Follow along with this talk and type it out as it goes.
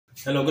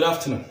Hello, good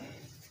afternoon.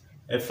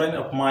 A friend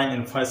of mine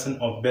in person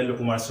of Bello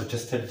Umar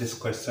suggested this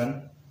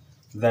question,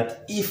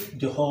 that if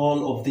the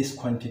whole of these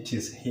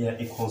quantities here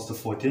equals to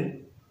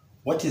 14,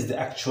 what is the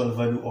actual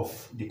value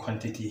of the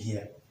quantity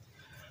here?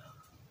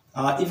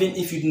 Even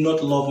if you do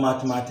not love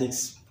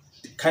mathematics,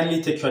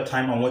 kindly take your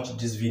time and watch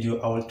this video.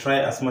 I will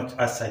try as much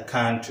as I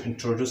can to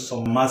introduce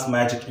some math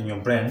magic in your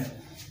brain.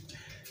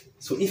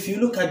 So if you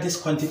look at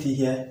this quantity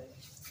here,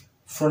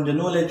 from the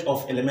knowledge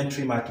of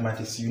elementary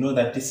mathematics, you know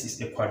that this is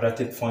a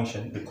quadratic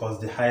function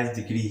because the highest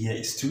degree here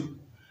is 2,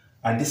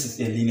 and this is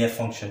a linear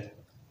function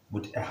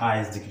with a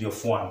highest degree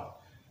of 1.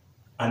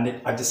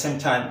 And at the same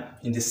time,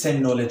 in the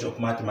same knowledge of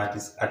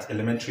mathematics at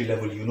elementary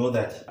level, you know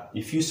that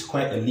if you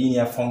square a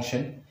linear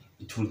function,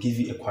 it will give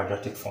you a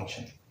quadratic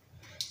function.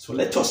 So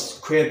let us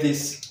square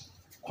this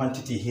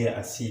quantity here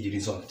and see the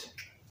result.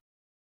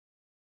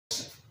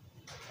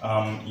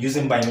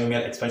 Using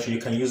binomial expansion, you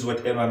can use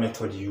whatever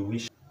method you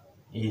wish.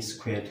 A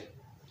squared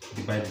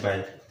divided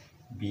by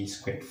b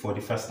squared for the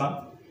first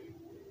term,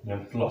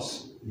 then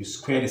plus you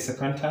square the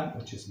second term,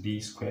 which is b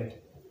squared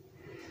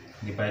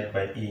divided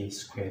by a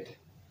squared,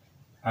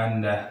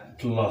 and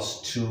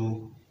plus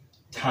 2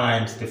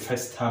 times the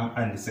first term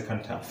and the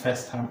second term,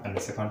 first term and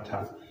the second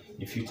term.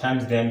 If you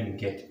times them, you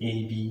get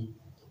ab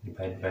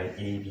divided by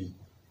ab.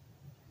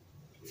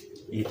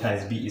 A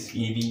times b is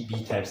ab,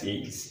 b times a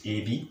is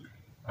ab,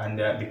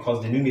 and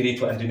because the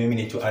numerator and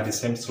denominator are the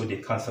same, so they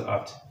cancel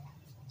out.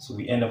 So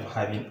we end up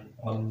having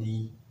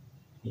only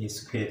a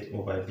squared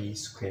over b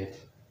squared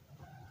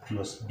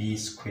plus b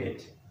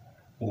squared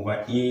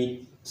over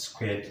a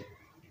squared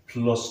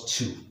plus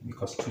 2,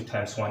 because 2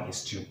 times 1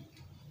 is 2.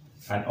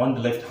 And on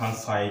the left hand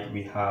side,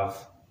 we have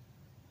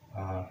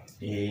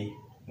a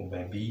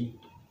over b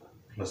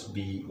plus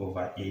b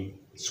over a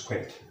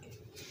squared.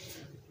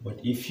 But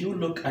if you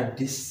look at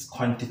this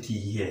quantity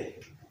here,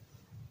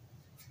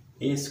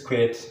 a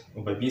squared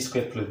over b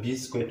squared plus b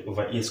squared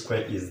over a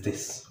squared is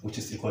this, which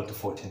is equal to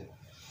 14.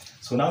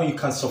 So now you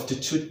can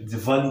substitute the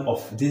value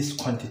of this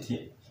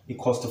quantity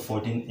equals to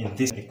 14 in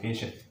this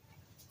equation.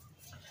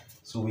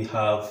 So we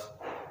have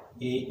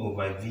a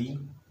over v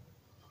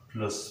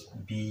plus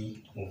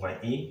b over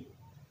a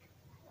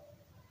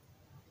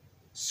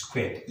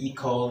squared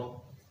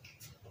equal,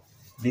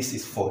 this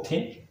is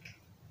 14,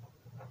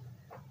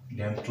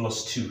 then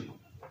plus 2.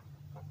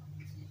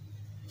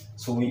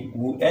 So we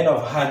will end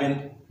up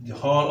having the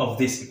whole of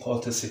this equal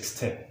to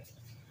 16.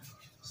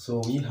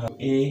 So we have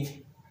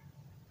a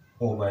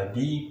over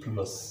b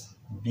plus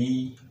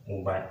b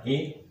over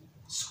a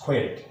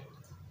squared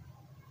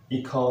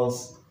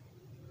equals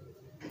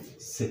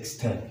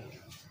 16.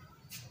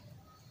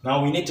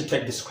 Now we need to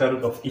take the square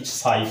root of each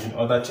side in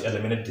order to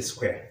eliminate the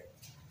square.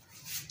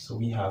 So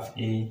we have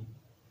a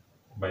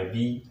by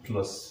b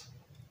plus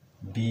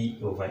b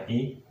over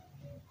a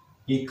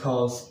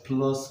equals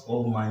plus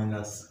or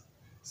minus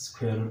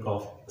square root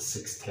of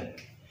 16.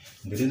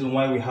 The reason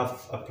why we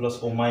have a plus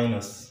or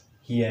minus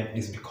here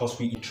is because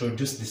we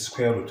introduced the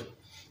square root.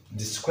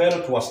 The square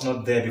root was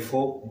not there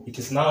before. It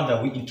is now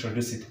that we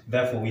introduce it.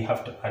 Therefore, we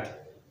have to add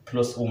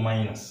plus or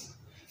minus.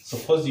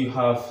 Suppose you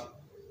have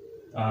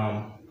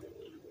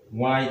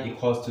y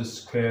equals to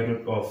square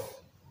root of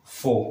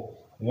 4.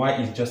 Y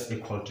is just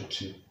equal to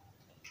 2.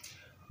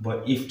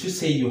 But if to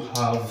say you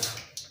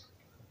have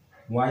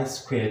y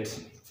squared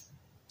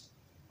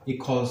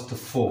equals to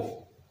 4,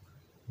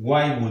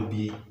 y will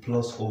be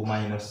plus or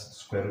minus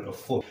square root of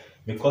 4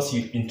 because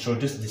you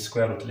introduce the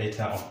square root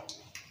later on.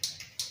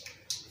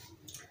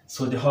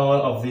 So the whole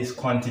of this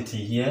quantity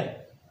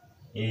here,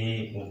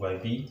 a over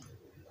b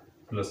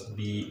plus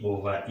b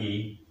over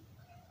a,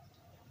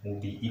 will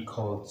be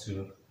equal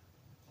to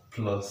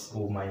plus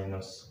or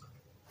minus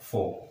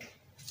 4.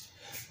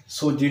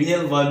 So the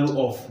real value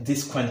of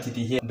this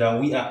quantity here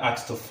that we are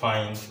asked to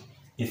find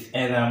is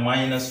either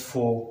minus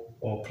 4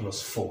 or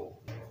plus 4.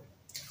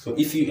 So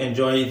if you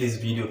enjoy this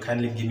video,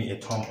 kindly give me a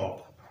thumb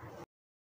up.